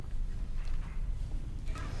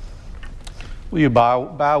Will you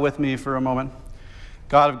bow with me for a moment?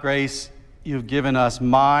 God of grace, you've given us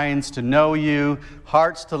minds to know you,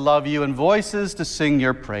 hearts to love you, and voices to sing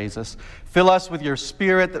your praises. Fill us with your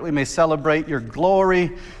Spirit that we may celebrate your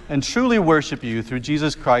glory and truly worship you through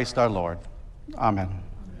Jesus Christ our Lord. Amen.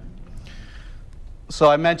 So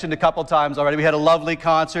I mentioned a couple times already, we had a lovely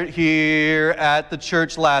concert here at the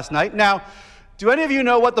church last night. Now, do any of you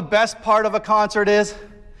know what the best part of a concert is?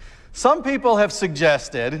 Some people have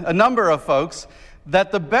suggested, a number of folks,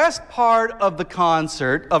 that the best part of the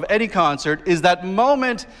concert, of any concert, is that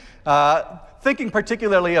moment, thinking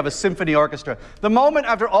particularly of a symphony orchestra, the moment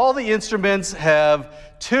after all the instruments have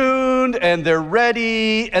tuned and they're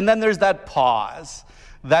ready, and then there's that pause,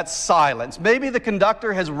 that silence. Maybe the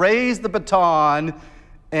conductor has raised the baton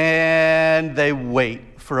and they wait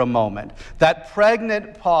for a moment. That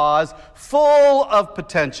pregnant pause, full of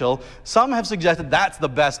potential. Some have suggested that's the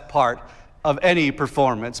best part of any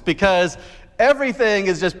performance because everything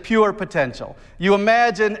is just pure potential. You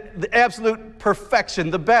imagine the absolute perfection,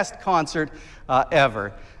 the best concert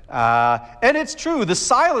ever. And it's true, the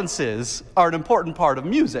silences are an important part of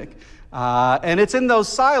music. And it's in those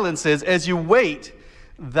silences, as you wait,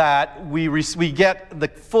 that we get the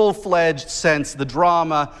full-fledged sense, the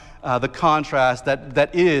drama, the contrast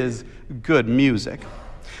that is good music.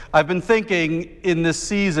 I've been thinking in this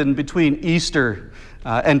season between Easter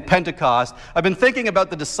and Pentecost, I've been thinking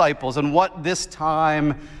about the disciples and what this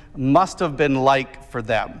time must have been like for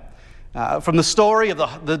them. From the story of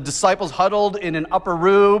the disciples huddled in an upper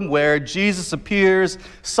room where Jesus appears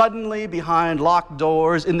suddenly behind locked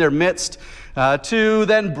doors in their midst, to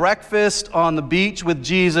then breakfast on the beach with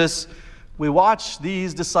Jesus, we watch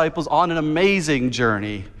these disciples on an amazing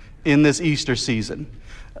journey in this Easter season.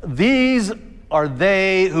 These are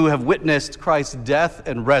they who have witnessed Christ's death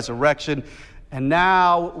and resurrection and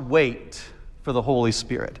now wait for the Holy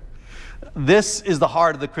Spirit. This is the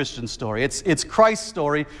heart of the Christian story. It's Christ's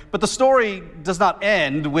story, but the story does not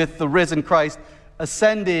end with the risen Christ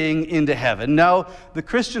ascending into heaven. No, the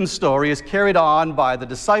Christian story is carried on by the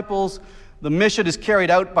disciples. The mission is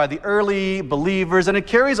carried out by the early believers, and it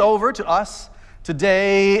carries over to us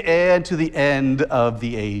today and to the end of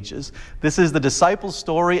the ages. This is the disciples'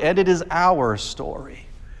 story, and it is our story.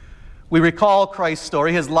 We recall Christ's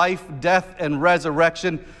story, his life, death, and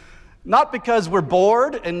resurrection, not because we're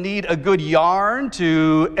bored and need a good yarn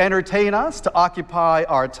to entertain us, to occupy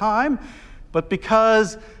our time, but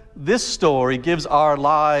because this story gives our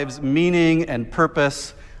lives meaning and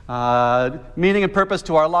purpose to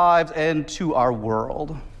our lives and to our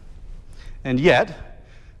world. And yet,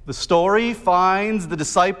 the story finds the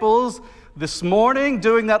disciples this morning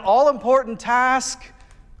doing that all-important task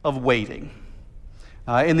of waiting.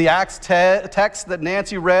 In the Acts text that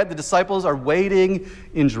Nancy read, the disciples are waiting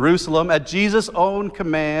in Jerusalem at Jesus' own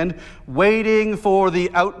command, waiting for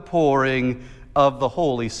the outpouring of the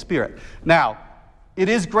Holy Spirit. Now, it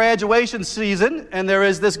is graduation season, and there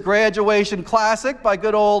is this graduation classic by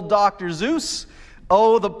good old Dr. Seuss,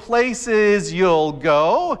 Oh, the Places You'll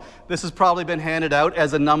Go. This has probably been handed out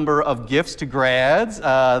as a number of gifts to grads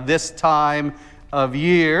this time of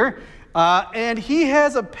year. And he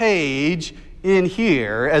has a page in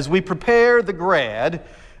here as we prepare the grad,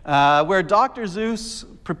 where Dr. Seuss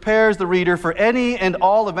prepares the reader for any and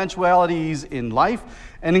all eventualities in life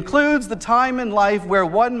and includes the time in life where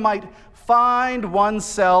one might find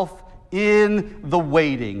oneself in the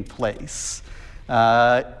waiting place.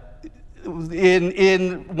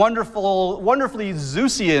 In wonderfully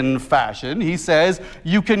Zeusian fashion, he says,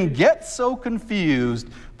 you can get so confused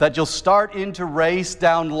that you'll start in to race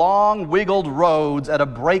down long, wiggled roads at a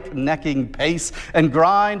breaknecking pace and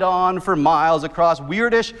grind on for miles across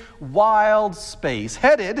weirdish, wild space,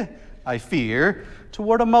 headed, I fear,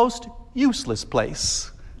 toward a most useless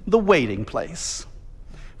place, the waiting place.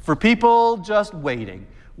 For people just waiting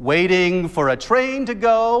for a train to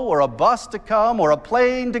go, or a bus to come, or a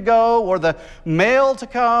plane to go, or the mail to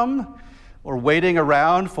come, or waiting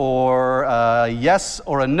around for a yes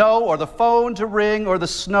or a no, or the phone to ring, or the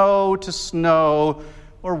snow to snow,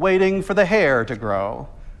 or waiting for the hair to grow.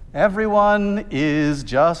 Everyone is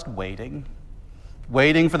just waiting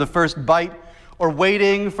for the first bite, or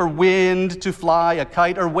waiting for wind to fly a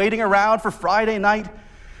kite, or waiting around for Friday night,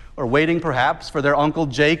 or waiting perhaps for their Uncle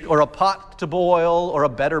Jake, or a pot to boil, or a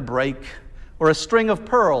better break, or a string of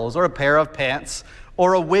pearls, or a pair of pants,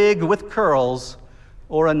 or a wig with curls,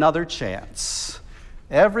 or another chance.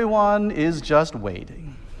 Everyone is just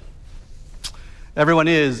waiting. Everyone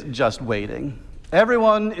is just waiting.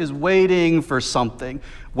 Everyone is waiting for something,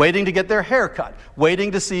 waiting to get their hair cut,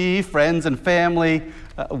 waiting to see friends and family,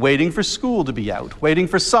 waiting for school to be out, waiting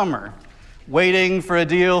for summer, waiting for a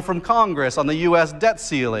deal from Congress on the U.S. debt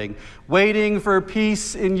ceiling, waiting for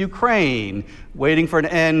peace in Ukraine, waiting for an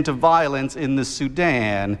end to violence in the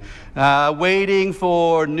Sudan, waiting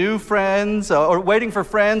for new friends, or waiting for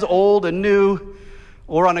friends old and new,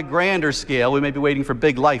 or on a grander scale, we may be waiting for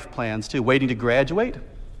big life plans too, waiting to graduate,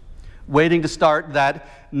 waiting to start that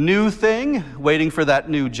new thing, waiting for that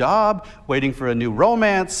new job, waiting for a new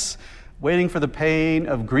romance, waiting for the pain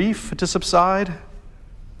of grief to subside.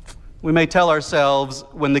 We may tell ourselves,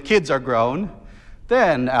 when the kids are grown,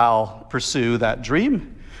 then I'll pursue that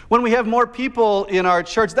dream. When we have more people in our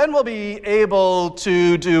church, then we'll be able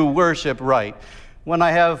to do worship right. When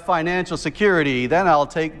I have financial security, then I'll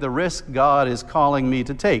take the risk God is calling me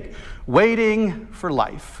to take. Waiting for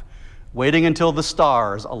life. Waiting until the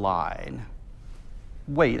stars align.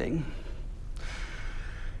 Waiting.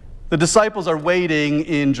 The disciples are waiting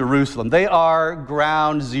in Jerusalem. They are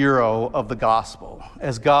ground zero of the gospel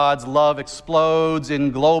as God's love explodes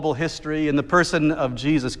in global history in the person of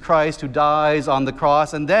Jesus Christ, who dies on the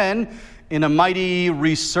cross and then, in a mighty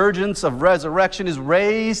resurgence of resurrection, is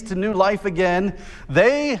raised to new life again.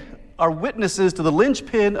 They are witnesses to the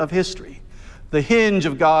linchpin of history, the hinge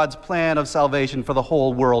of God's plan of salvation for the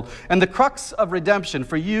whole world, and the crux of redemption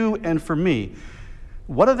for you and for me.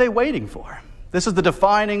 What are they waiting for? This is the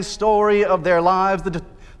defining story of their lives,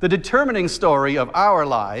 the determining story of our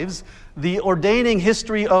lives, the ordaining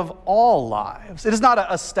history of all lives. It is not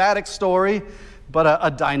a static story, but a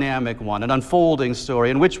dynamic one, an unfolding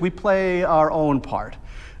story in which we play our own part,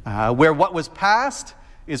 where what was past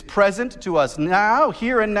is present to us now,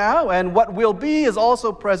 here and now, and what will be is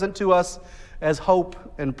also present to us as hope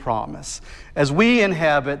and promise. As we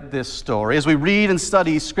inhabit this story, as we read and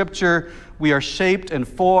study Scripture, we are shaped and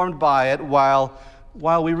formed by it while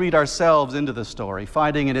we read ourselves into the story,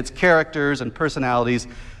 finding in its characters and personalities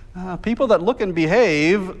people that look and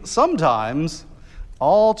behave sometimes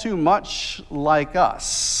all too much like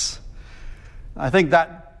us. I think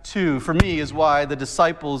that, too, for me, is why the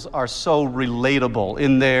disciples are so relatable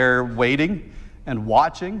in their waiting and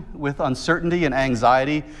watching with uncertainty and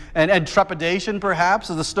anxiety and trepidation, perhaps,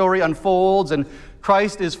 as the story unfolds and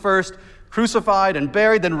Christ is first crucified and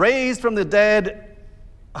buried, then raised from the dead.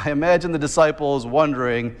 I imagine the disciples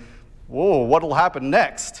wondering, whoa, what'll happen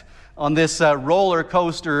next on this roller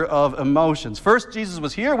coaster of emotions? First, Jesus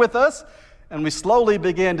was here with us, and we slowly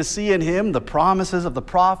began to see in him the promises of the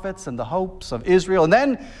prophets and the hopes of Israel.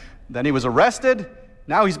 And then he was arrested.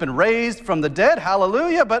 Now he's been raised from the dead.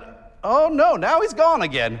 Hallelujah. But oh no, now he's gone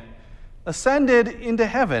again, ascended into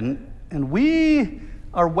heaven, and we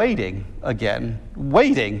are waiting again,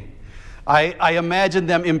 waiting. I imagine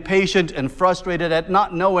them impatient and frustrated at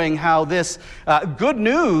not knowing how this good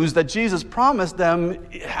news that Jesus promised them,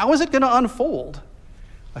 how is it going to unfold?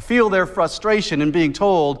 I feel their frustration in being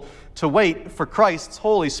told to wait for Christ's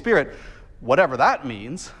Holy Spirit, whatever that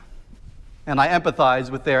means. And I empathize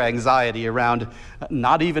with their anxiety around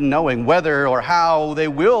not even knowing whether or how they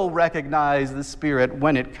will recognize the Spirit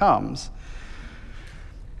when it comes.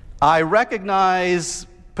 I recognize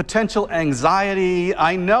potential anxiety.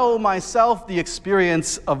 I know myself the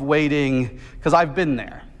experience of waiting because I've been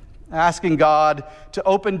there, asking God to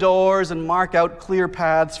open doors and mark out clear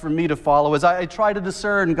paths for me to follow as I try to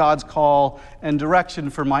discern God's call and direction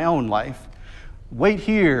for my own life. Wait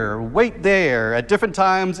here, wait there, at different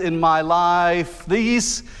times in my life.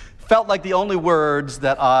 These felt like the only words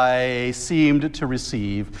that I seemed to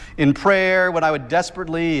receive. In prayer, when I would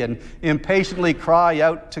desperately and impatiently cry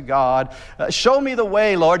out to God, show me the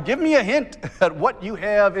way, Lord. Give me a hint at what you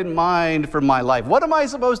have in mind for my life. What am I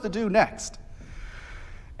supposed to do next?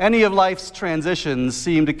 Any of life's transitions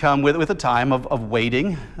seem to come with a time of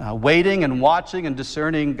waiting and watching and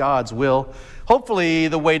discerning God's will. Hopefully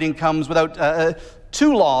the waiting comes without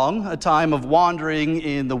too long a time of wandering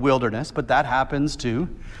in the wilderness, but that happens too.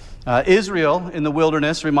 Israel in the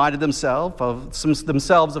wilderness reminded themselves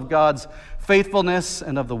of God's faithfulness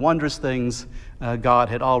and of the wondrous things God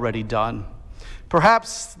had already done.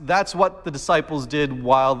 Perhaps that's what the disciples did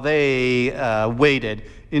while they waited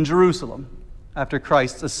in Jerusalem after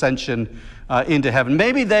Christ's ascension into heaven.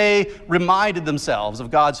 Maybe they reminded themselves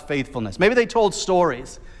of God's faithfulness. Maybe they told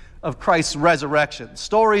stories of Christ's resurrection,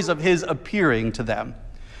 stories of his appearing to them.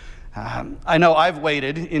 I know I've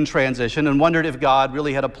waited in transition and wondered if God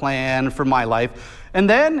really had a plan for my life. And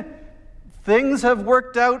then things have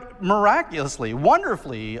worked out miraculously,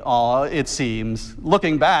 wonderfully, it seems.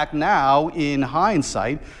 Looking back now in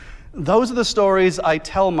hindsight, those are the stories I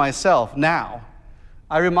tell myself now.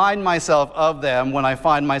 I remind myself of them when I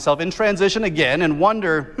find myself in transition again and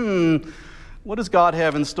wonder, what does God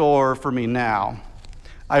have in store for me now?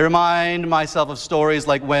 I remind myself of stories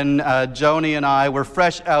like when Joni and I were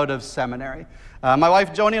fresh out of seminary. My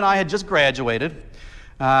wife Joni and I had just graduated.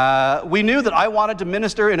 We knew that I wanted to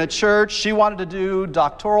minister in a church. She wanted to do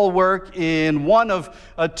doctoral work in one of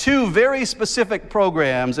two very specific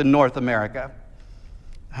programs in North America,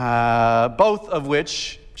 both of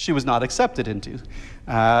which she was not accepted into.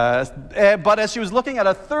 But as she was looking at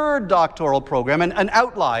a third doctoral program, an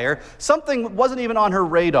outlier, something wasn't even on her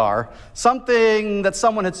radar, something that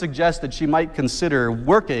someone had suggested she might consider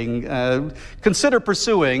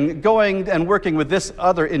pursuing, going and working with this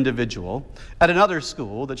other individual at another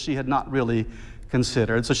school that she had not really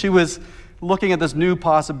considered. So she was looking at this new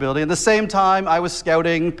possibility. At the same time, I was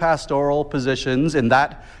scouting pastoral positions in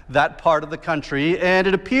that part of the country, and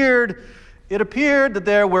it appeared that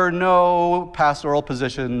there were no pastoral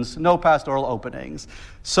positions, no pastoral openings.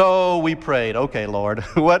 So we prayed, okay, Lord,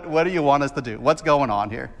 what do you want us to do? What's going on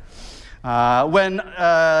here? When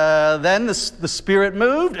then the Spirit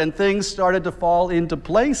moved and things started to fall into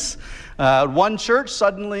place. One church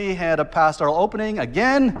suddenly had a pastoral opening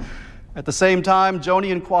again. At the same time, Joni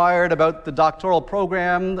inquired about the doctoral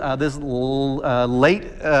program, this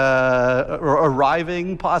late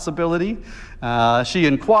arriving possibility. She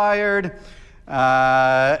inquired.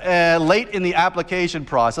 Late in the application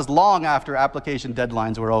process, long after application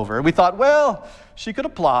deadlines were over, we thought, well, she could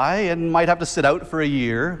apply and might have to sit out for a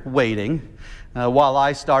year waiting while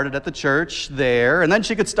I started at the church there, and then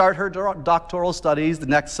she could start her doctoral studies the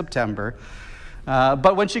next September.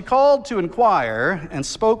 But when she called to inquire and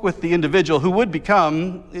spoke with the individual who would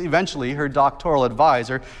become eventually her doctoral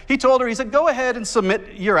advisor, he told her, he said, go ahead and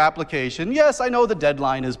submit your application. Yes, I know the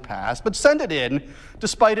deadline is passed, but send it in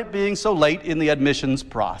despite it being so late in the admissions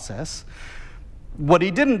process. What he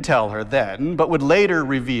didn't tell her then, but would later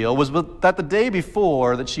reveal, was that the day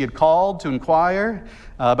before that she had called to inquire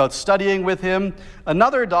about studying with him,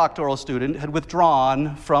 another doctoral student had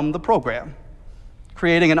withdrawn from the program,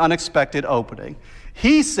 creating an unexpected opening.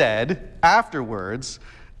 He said afterwards,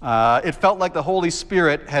 it felt like the Holy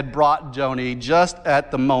Spirit had brought Joni just at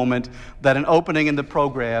the moment that an opening in the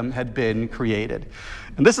program had been created.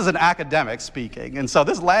 And this is an academic speaking, and so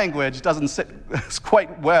this language doesn't sit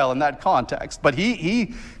quite well in that context, but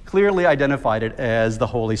he clearly identified it as the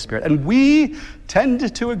Holy Spirit. And we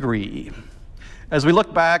tend to agree. As we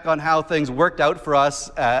look back on how things worked out for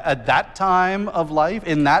us at that time of life,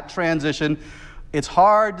 in that transition, it's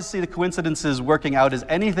hard to see the coincidences working out as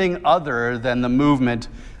anything other than the movement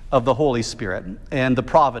of the Holy Spirit and the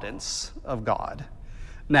providence of God.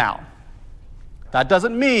 Now, that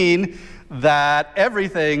doesn't mean that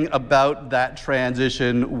everything about that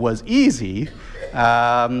transition was easy.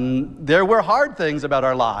 There were hard things about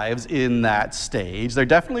our lives in that stage. There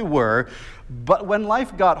definitely were. But when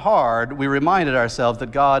life got hard, we reminded ourselves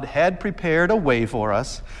that God had prepared a way for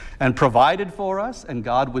us and provided for us, and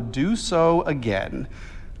God would do so again.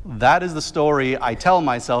 That is the story I tell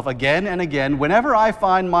myself again and again whenever I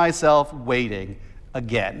find myself waiting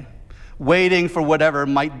again, waiting for whatever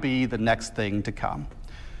might be the next thing to come.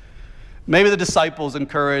 Maybe the disciples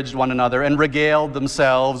encouraged one another and regaled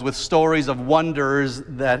themselves with stories of wonders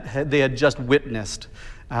that they had just witnessed.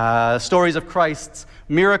 Stories of Christ's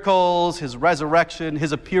miracles, his resurrection,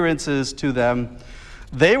 his appearances to them.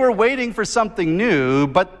 They were waiting for something new,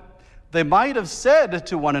 but they might have said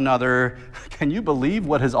to one another, can you believe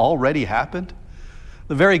what has already happened?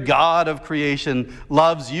 The very God of creation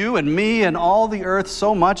loves you and me and all the earth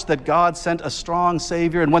so much that God sent a strong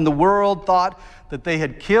Savior. And when the world thought that they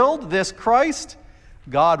had killed this Christ,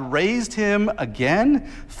 God raised him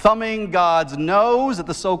again, thumbing God's nose at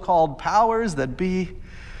the so-called powers that be.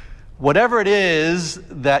 Whatever it is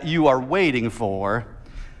that you are waiting for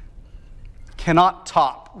cannot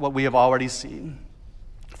top what we have already seen.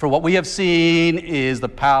 For what we have seen is the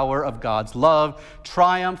power of God's love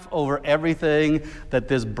triumph over everything that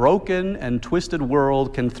this broken and twisted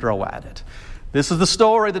world can throw at it. This is the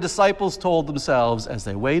story the disciples told themselves as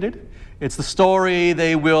they waited. It's the story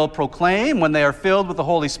they will proclaim when they are filled with the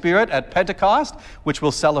Holy Spirit at Pentecost, which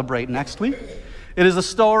we'll celebrate next week. It is a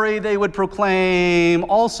story they would proclaim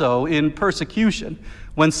also in persecution,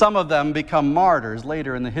 when some of them become martyrs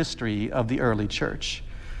later in the history of the early church.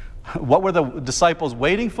 What were the disciples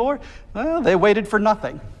waiting for? Well, they waited for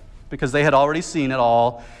nothing, because they had already seen it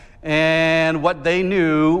all, and what they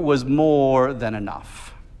knew was more than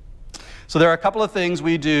enough. So there are a couple of things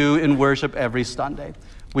we do in worship every Sunday.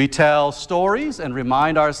 We tell stories and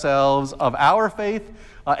remind ourselves of our faith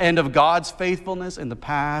and of God's faithfulness in the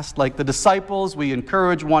past. Like the disciples, we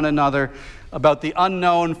encourage one another about the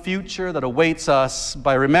unknown future that awaits us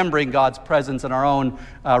by remembering God's presence in our own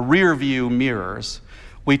rear view mirrors.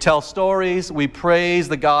 We tell stories, we praise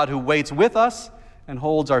the God who waits with us and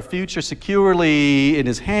holds our future securely in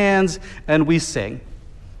his hands, and we sing.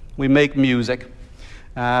 We make music.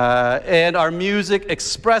 And our music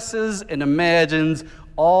expresses and imagines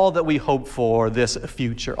all that we hope for this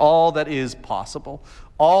future, all that is possible,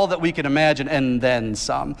 all that we can imagine, and then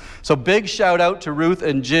some. So big shout out to Ruth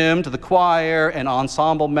and Jim, to the choir and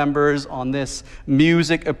ensemble members on this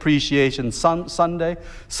Music Appreciation Sunday.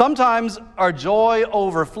 Sometimes our joy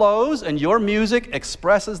overflows and your music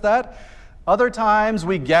expresses that. Other times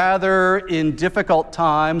we gather in difficult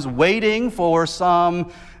times, waiting for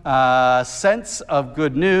some sense of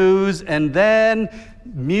good news, and then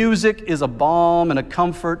music is a balm and a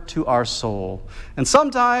comfort to our soul. And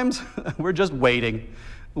sometimes we're just waiting,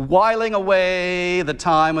 whiling away the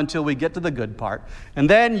time until we get to the good part. And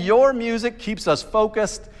then your music keeps us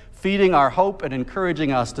focused, feeding our hope and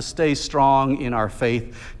encouraging us to stay strong in our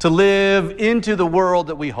faith, to live into the world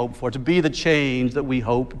that we hope for, to be the change that we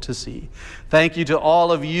hope to see. Thank you to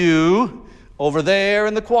all of you over there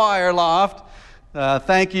in the choir loft.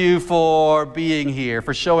 Thank you for being here,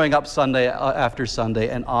 for showing up Sunday after Sunday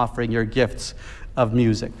and offering your gifts of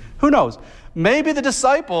music. Who knows? Maybe the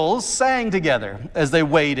disciples sang together as they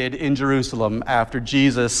waited in Jerusalem after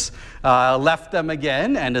Jesus left them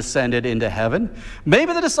again and ascended into heaven.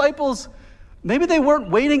 Maybe the disciples, maybe they weren't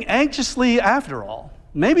waiting anxiously after all.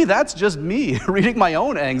 Maybe that's just me reading my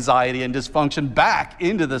own anxiety and dysfunction back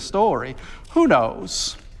into the story. Who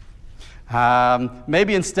knows?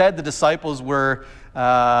 Maybe instead the disciples were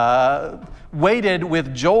waited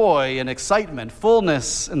with joy and excitement,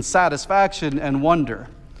 fullness and satisfaction and wonder.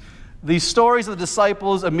 These stories of the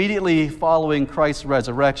disciples immediately following Christ's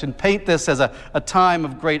resurrection paint this as a time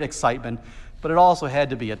of great excitement, but it also had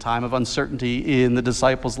to be a time of uncertainty in the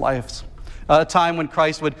disciples' lives. A time when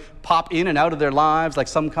Christ would pop in and out of their lives like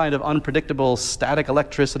some kind of unpredictable static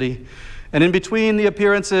electricity. And in between the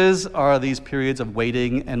appearances are these periods of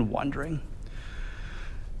waiting and wondering.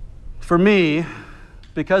 For me,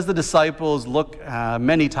 because the disciples look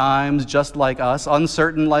many times just like us,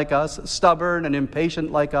 uncertain like us, stubborn and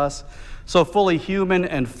impatient like us, so fully human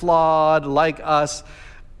and flawed like us,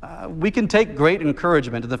 we can take great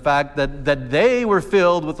encouragement in the fact that they were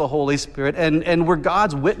filled with the Holy Spirit and were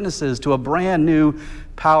God's witnesses to a brand new,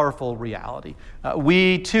 powerful reality.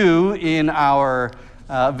 We too, in our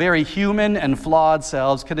very human and flawed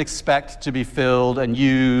selves, can expect to be filled and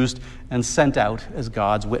used and sent out as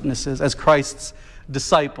God's witnesses, as Christ's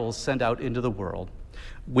disciples sent out into the world.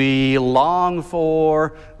 We long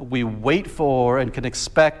for, we wait for, and can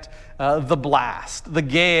expect the blast, the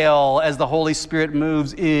gale, as the Holy Spirit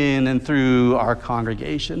moves in and through our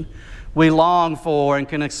congregation. We long for and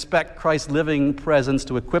can expect Christ's living presence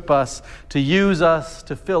to equip us, to use us,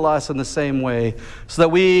 to fill us in the same way, so that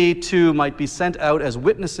we too might be sent out as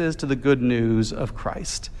witnesses to the good news of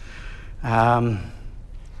Christ.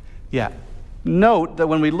 Note that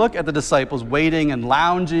when we look at the disciples waiting and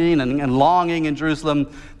lounging and longing in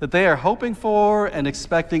Jerusalem, that they are hoping for and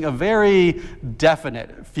expecting a very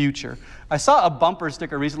definite future. I saw a bumper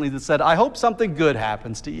sticker recently that said, "I hope something good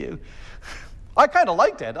happens to you." I kind of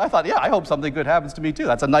liked it. I thought, I hope something good happens to me too.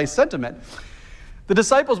 That's a nice sentiment. The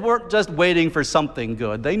disciples weren't just waiting for something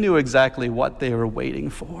good. They knew exactly what they were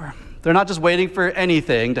waiting for. They're not just waiting for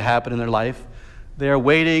anything to happen in their life. They are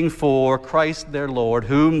waiting for Christ their Lord,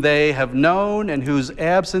 whom they have known and whose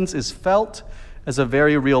absence is felt as a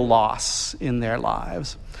very real loss in their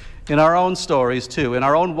lives. In our own stories too, in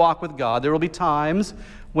our own walk with God, there will be times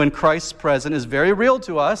when Christ's presence is very real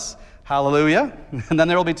to us. Hallelujah. And then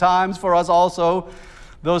there will be times for us also,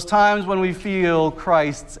 those times when we feel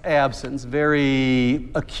Christ's absence very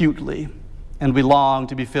acutely, and we long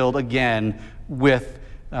to be filled again with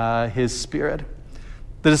his Spirit.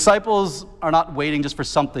 The disciples are not waiting just for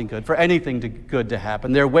something good, for anything good to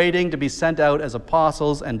happen. They're waiting to be sent out as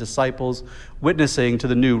apostles and disciples, witnessing to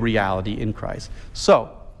the new reality in Christ. So,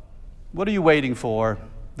 what are you waiting for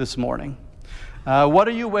this morning? What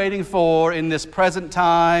are you waiting for in this present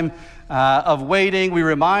time of waiting? We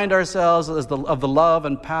remind ourselves of the love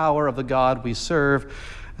and power of the God we serve.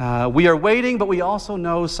 We are waiting, but we also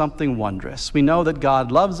know something wondrous. We know that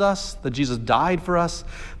God loves us, that Jesus died for us,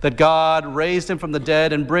 that God raised him from the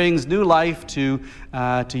dead and brings new life to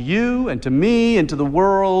you and to me and to the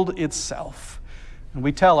world itself. And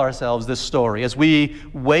we tell ourselves this story as we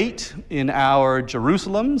wait in our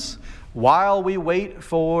Jerusalems. While we wait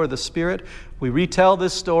for the Spirit, we retell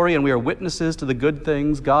this story and we are witnesses to the good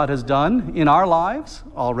things God has done in our lives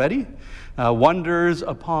already. Wonders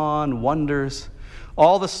upon wonders.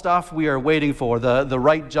 All the stuff we are waiting for, the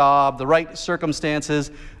right job, the right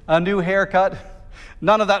circumstances, a new haircut,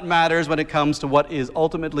 none of that matters when it comes to what is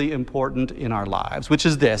ultimately important in our lives, which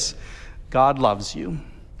is this: God loves you.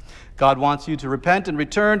 God wants you to repent and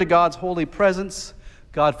return to God's holy presence.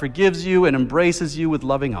 God forgives you and embraces you with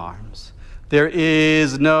loving arms. There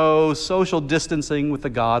is no social distancing with the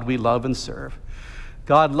God we love and serve.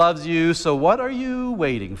 God loves you, so what are you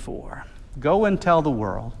waiting for? Go and tell the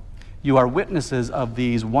world. You are witnesses of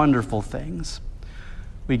these wonderful things.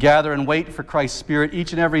 We gather and wait for Christ's Spirit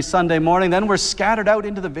each and every Sunday morning. Then we're scattered out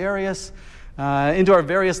into our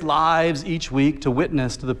various lives each week to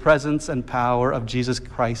witness to the presence and power of Jesus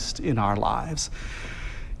Christ in our lives.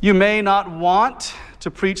 You may not want to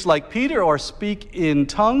preach like Peter or speak in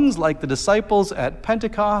tongues like the disciples at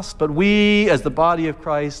Pentecost, but we, as the body of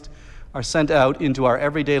Christ, are sent out into our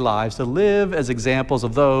everyday lives to live as examples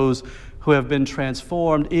of those who have been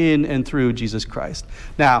transformed in and through Jesus Christ.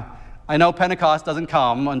 Now, I know Pentecost doesn't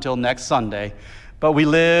come until next Sunday, but we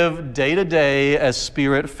live day to day as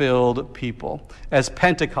Spirit-filled people, as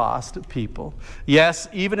Pentecost people. Yes,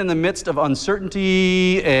 even in the midst of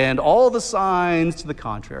uncertainty and all the signs to the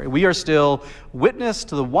contrary, we are still witness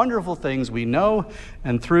to the wonderful things we know,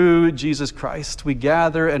 and through Jesus Christ, we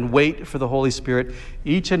gather and wait for the Holy Spirit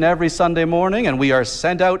each and every Sunday morning, and we are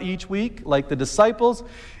sent out each week like the disciples,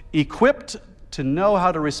 equipped to know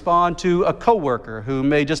how to respond to a coworker who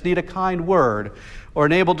may just need a kind word, or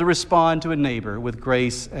able to respond to a neighbor with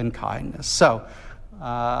grace and kindness. So,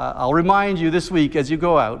 I'll remind you this week as you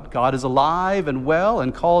go out, God is alive and well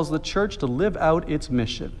and calls the church to live out its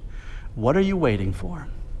mission. What are you waiting for?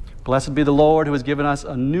 Blessed be the Lord who has given us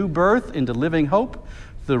a new birth into living hope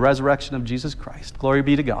through the resurrection of Jesus Christ. Glory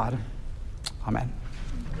be to God. Amen.